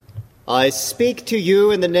I speak to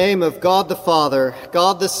you in the name of God the Father,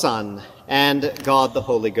 God the Son, and God the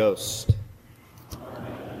Holy Ghost.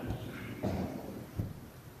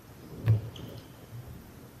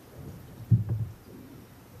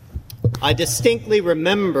 I distinctly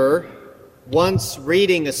remember once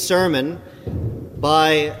reading a sermon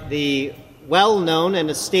by the well-known and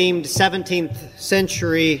esteemed 17th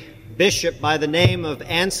century bishop by the name of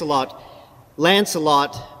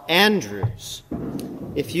Lancelot Andrewes.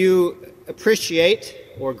 If you appreciate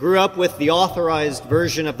or grew up with the authorized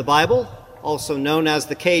version of the Bible, also known as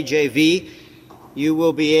the KJV, you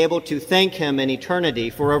will be able to thank him in eternity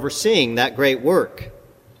for overseeing that great work.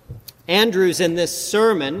 Andrewes in this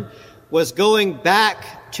sermon was going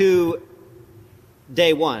back to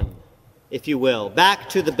day one, if you will, back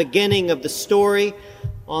to the beginning of the story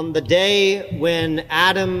on the day when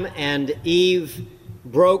Adam and Eve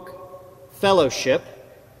broke fellowship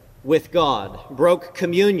with God, broke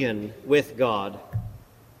communion with God.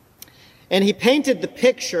 And he painted the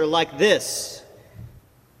picture like this.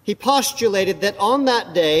 He postulated that on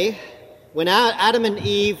that day, when Adam and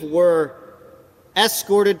Eve were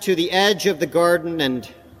escorted to the edge of the garden and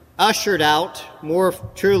ushered out, more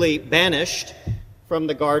truly banished from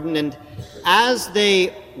the garden, and as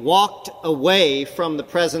they walked away from the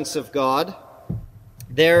presence of God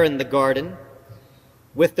there in the garden,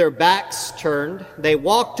 with their backs turned, they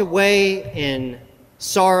walked away in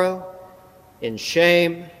sorrow, in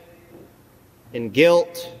shame, in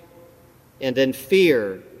guilt, and in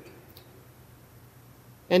fear.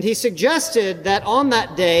 And he suggested that on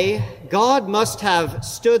that day, God must have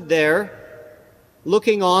stood there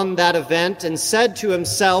looking on that event and said to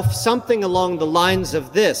himself something along the lines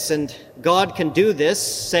of this, and God can do this,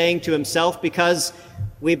 saying to himself, because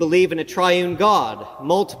we believe in a triune God,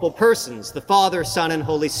 multiple persons, the Father, Son, and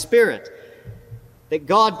Holy Spirit, that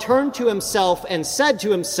God turned to himself and said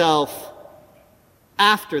to himself,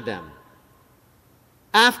 after them.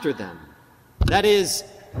 That is,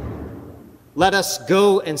 let us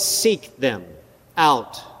go and seek them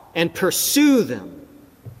out and pursue them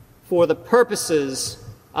for the purposes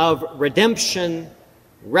of redemption,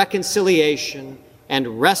 reconciliation,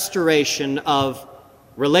 and restoration of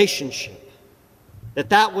relationship.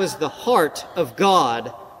 That was the heart of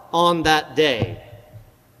God on that day.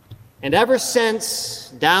 And ever since,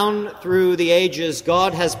 down through the ages,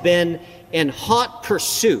 God has been in hot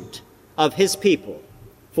pursuit of his people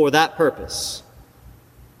for that purpose,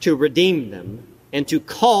 to redeem them and to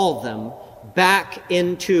call them back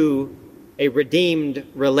into a redeemed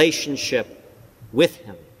relationship with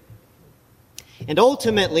him. And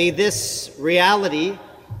ultimately, this reality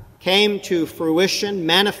came to fruition,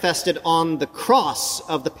 manifested on the cross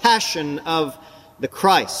of the passion of the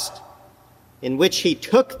Christ, in which he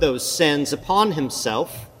took those sins upon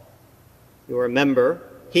himself. You remember,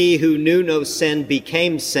 he who knew no sin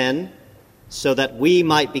became sin, so that we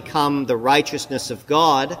might become the righteousness of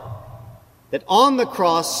God. That on the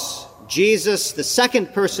cross, Jesus, the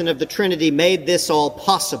second person of the Trinity, made this all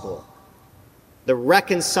possible, the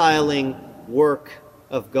reconciling work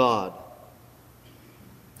of God.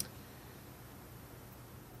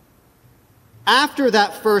 After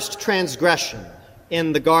that first transgression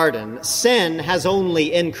in the garden, sin has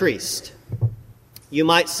only increased. You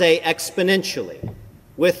might say exponentially,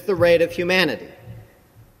 with the rate of humanity.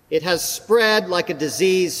 It has spread like a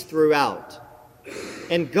disease throughout.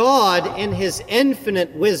 And God, in his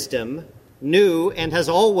infinite wisdom, knew and has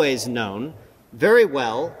always known very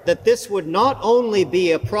well that this would not only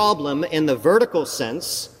be a problem in the vertical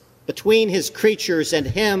sense between his creatures and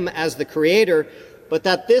him as the creator, but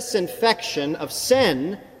that this infection of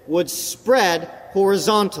sin would spread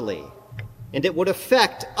horizontally, and it would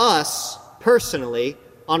affect us personally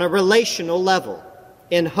on a relational level,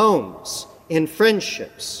 in homes, in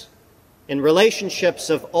friendships, in relationships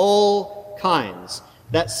of all kinds,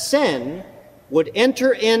 that sin would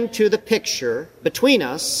enter into the picture between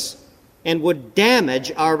us and would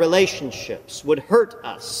damage our relationships, would hurt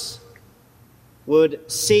us, would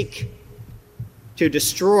seek to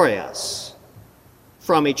destroy us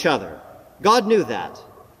from each other. God knew that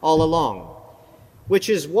all along, which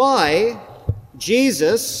is why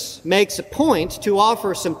Jesus makes a point to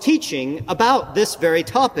offer some teaching about this very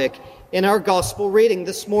topic in our gospel reading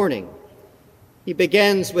this morning. He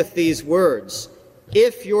begins with these words,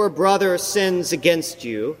 "If your brother sins against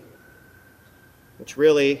you," which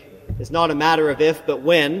really is not a matter of if, but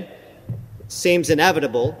when. It seems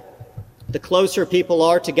inevitable. The closer people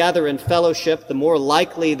are together in fellowship, the more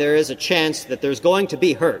likely there is a chance that there's going to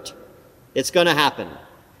be hurt. It's going to happen.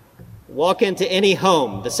 Walk into any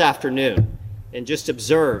home this afternoon and just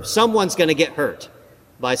observe. Someone's going to get hurt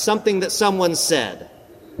by something that someone said.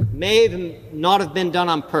 may not have been done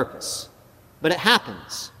on purpose, but it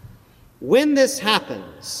happens. When this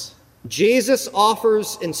happens, Jesus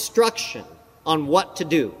offers instruction on what to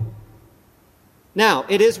do. Now,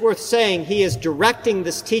 it is worth saying he is directing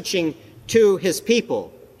this teaching to his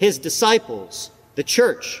people, his disciples, the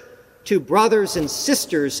church, to brothers and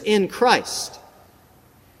sisters in Christ.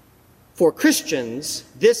 For Christians,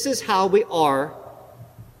 this is how we are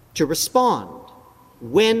to respond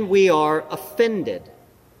when we are offended.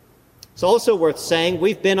 It's also worth saying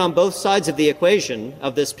we've been on both sides of the equation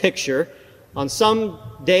of this picture. On some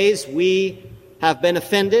days we have been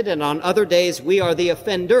offended, and on other days we are the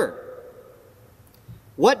offender.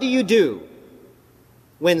 What do you do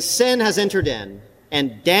when sin has entered in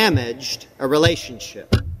and damaged a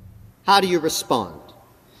relationship? How do you respond?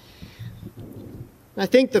 I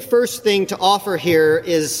think the first thing to offer here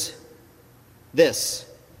is this.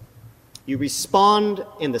 You respond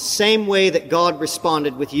in the same way that God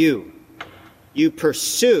responded with you. You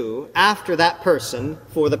pursue after that person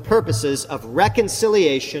for the purposes of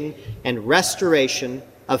reconciliation and restoration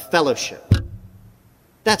of fellowship.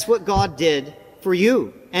 That's what God did for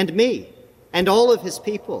you and me and all of his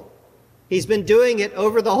people. He's been doing it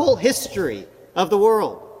over the whole history of the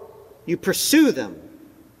world. You pursue them,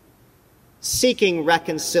 seeking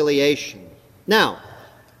reconciliation. Now,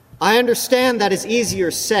 I understand that is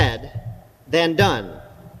easier said than done.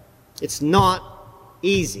 It's not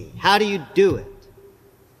easy. How do you do it?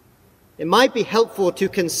 It might be helpful to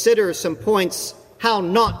consider some points how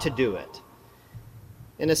not to do it.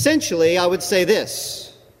 And essentially, I would say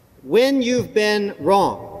this. When you've been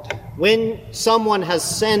wronged, when someone has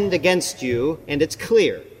sinned against you and it's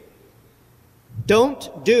clear,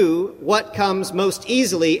 don't do what comes most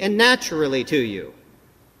easily and naturally to you.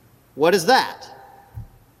 What is that?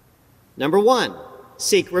 Number one,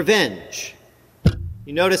 seek revenge.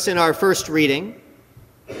 You notice in our first reading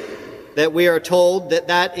that we are told that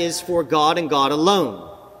that is for God and God alone.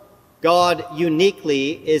 God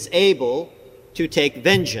uniquely is able to take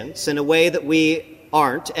vengeance in a way that we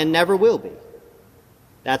aren't and never will be.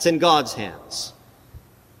 That's in God's hands.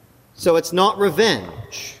 So it's not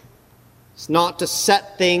revenge. It's not to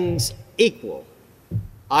set things equal.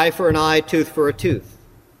 Eye for an eye, tooth for a tooth.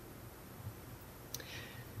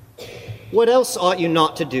 What else ought you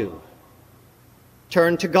not to do?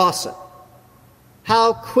 Turn to gossip.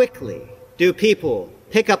 How quickly do people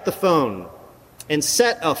pick up the phone and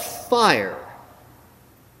set a fire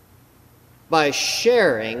by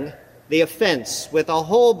sharing the offense with a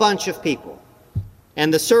whole bunch of people?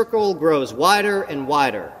 And the circle grows wider and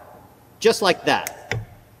wider, just like that,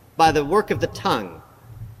 by the work of the tongue.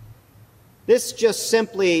 This just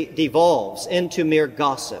simply devolves into mere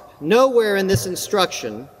gossip. Nowhere in this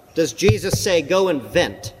instruction does Jesus say, go and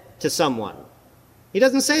vent to someone. He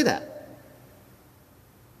doesn't say that.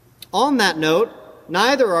 On that note,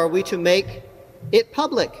 neither are we to make it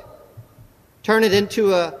public, turn it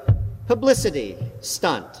into a publicity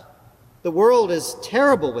stunt. The world is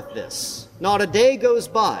terrible with this. Not a day goes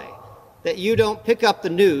by that you don't pick up the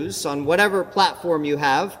news on whatever platform you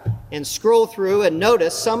have and scroll through and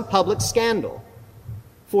notice some public scandal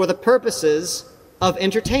for the purposes of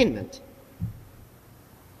entertainment.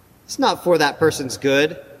 It's not for that person's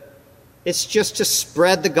good. It's just to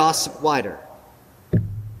spread the gossip wider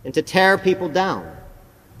and to tear people down.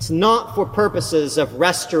 It's not for purposes of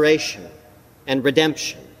restoration and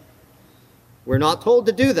redemption. We're not told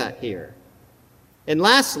to do that here. And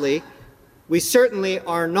lastly, we certainly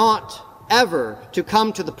are not ever to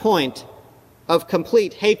come to the point of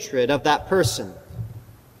complete hatred of that person,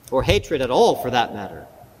 or hatred at all for that matter.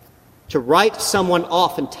 To write someone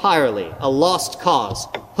off entirely, a lost cause,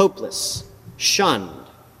 hopeless, shunned.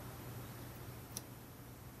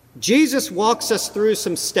 Jesus walks us through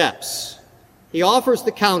some steps. He offers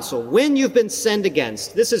the counsel. When you've been sinned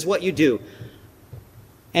against, this is what you do.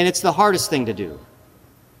 And it's the hardest thing to do.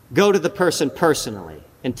 Go to the person personally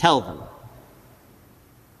and tell them.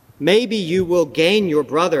 Maybe you will gain your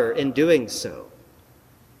brother in doing so.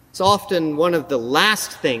 It's often one of the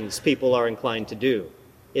last things people are inclined to do,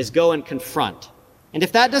 is go and confront. And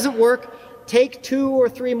if that doesn't work, take 2 or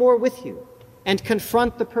 3 more with you and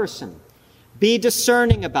confront the person. Be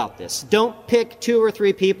discerning about this. Don't pick 2 or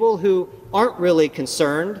 3 people who aren't really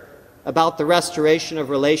concerned about the restoration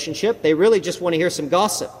of relationship. They really just want to hear some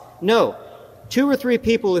gossip. No, 2 or 3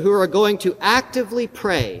 people who are going to actively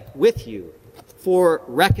pray with you for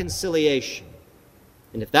reconciliation.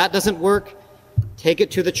 And if that doesn't work, take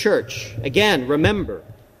it to the church. Again, remember,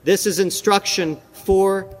 this is instruction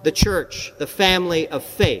for the church, the family of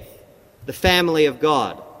faith, the family of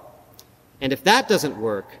God. And if that doesn't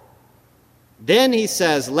work, Then he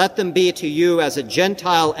says, let them be to you as a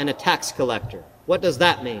Gentile and a tax collector. What does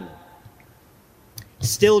that mean?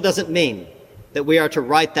 Still doesn't mean that we are to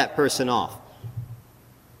write that person off.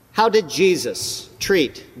 How did Jesus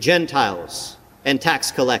treat Gentiles and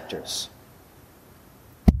tax collectors?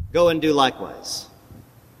 Go and do likewise.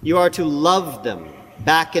 You are to love them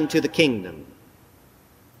back into the kingdom.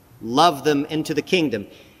 Love them into the kingdom.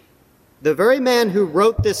 The very man who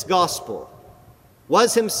wrote this gospel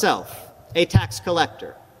was himself a tax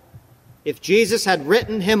collector. If Jesus had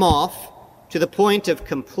written him off to the point of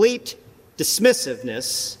complete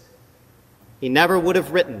dismissiveness, he never would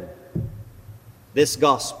have written this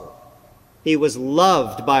gospel. He was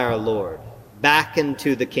loved by our Lord back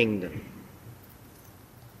into the kingdom.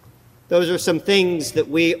 Those are some things that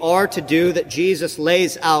we are to do that Jesus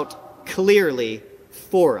lays out clearly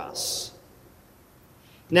for us.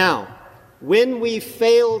 Now, when we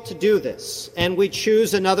fail to do this and we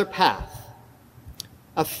choose another path,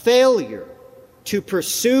 a failure to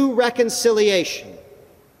pursue reconciliation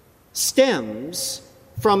stems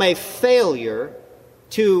from a failure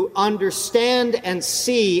to understand and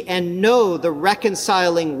see and know the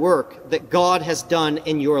reconciling work that God has done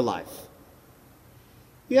in your life.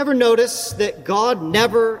 You ever notice that God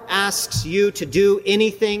never asks you to do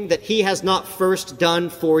anything that he has not first done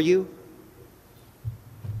for you?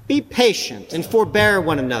 Be patient and forbear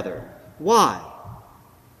one another. Why?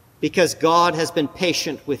 Because God has been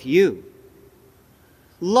patient with you.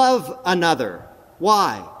 Love another.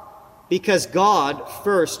 Why? Because God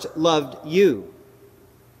first loved you.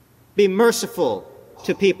 Be merciful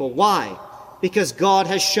to people. Why? Because God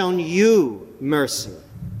has shown you mercy.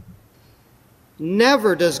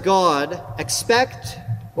 Never does God expect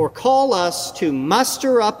or call us to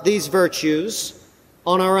muster up these virtues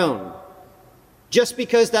on our own, just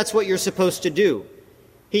because that's what you're supposed to do.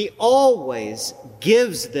 He always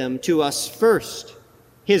gives them to us first,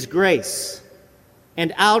 his grace.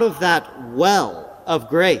 And out of that well of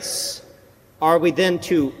grace are we then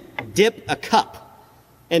to dip a cup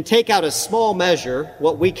and take out a small measure,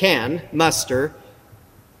 what we can muster,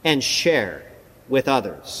 and share with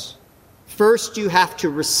others. First, you have to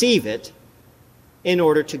receive it in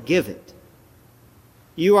order to give it.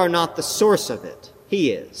 You are not the source of it.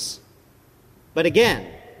 He is. But again,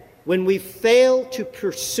 when we fail to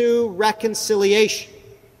pursue reconciliation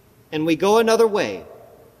and we go another way,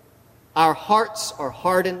 our hearts are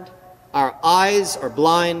hardened, our eyes are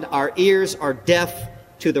blind, our ears are deaf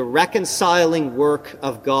to the reconciling work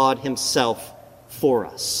of God himself for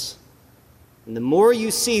us. And the more you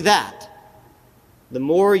see that, the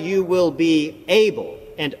more you will be able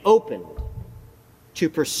and open to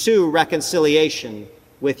pursue reconciliation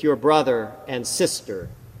with your brother and sister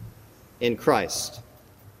in Christ.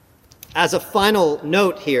 As a final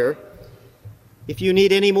note here, if you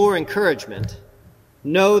need any more encouragement,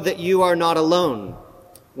 know that you are not alone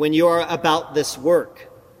when you are about this work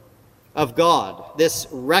of God, this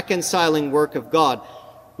reconciling work of God.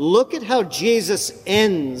 Look at how Jesus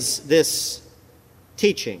ends this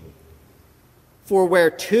teaching. For where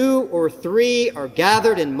 2 or 3 are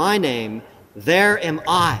gathered in my name, there am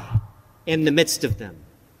I in the midst of them.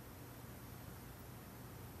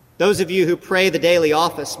 Those of you who pray the daily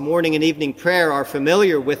office, morning and evening prayer, are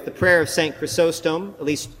familiar with the prayer of St. Chrysostom, at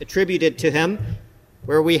least attributed to him,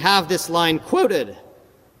 where we have this line quoted,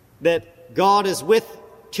 that God is with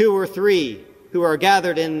 2 or 3 who are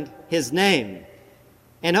gathered in his name.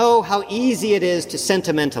 And oh, how easy it is to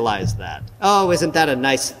sentimentalize that. Oh, isn't that a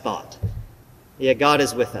nice thought? Yeah, God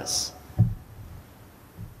is with us.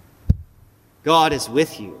 God is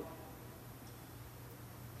with you.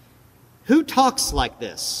 Who talks like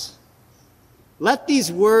this? Let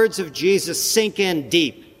these words of Jesus sink in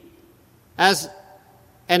deep. As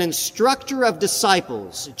an instructor of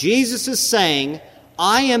disciples, Jesus is saying,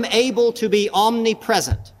 I am able to be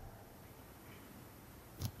omnipresent.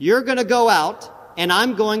 You're going to go out, and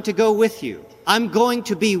I'm going to go with you. I'm going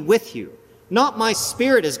to be with you. Not my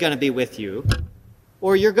spirit is going to be with you,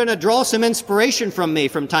 or you're going to draw some inspiration from me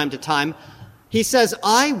from time to time. He says,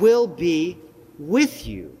 I will be with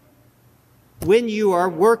you when you are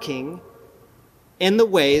working in the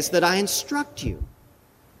ways that I instruct you.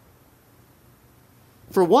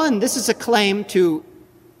 For one, this is a claim to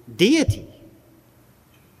deity.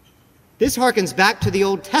 This harkens back to the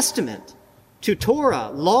Old Testament, to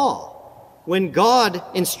Torah, law, when God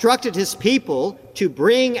instructed his people to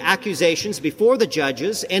bring accusations before the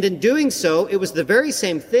judges, and in doing so, it was the very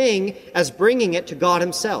same thing as bringing it to God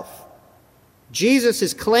himself. Jesus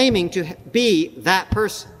is claiming to be that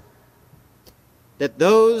person, that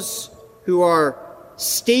those who are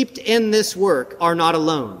steeped in this work are not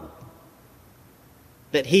alone,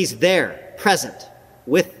 that he's there present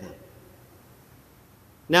with them.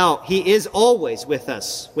 Now, he is always with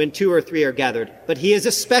us when 2 or 3 are gathered, but he is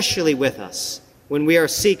especially with us when we are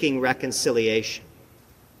seeking reconciliation.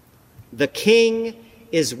 The King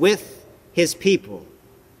is with his people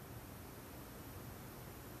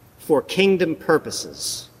for kingdom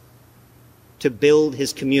purposes, to build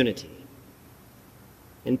his community.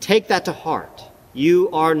 And take that to heart. You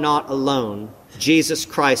are not alone. Jesus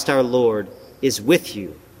Christ our Lord is with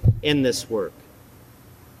you in this work.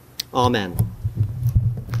 Amen.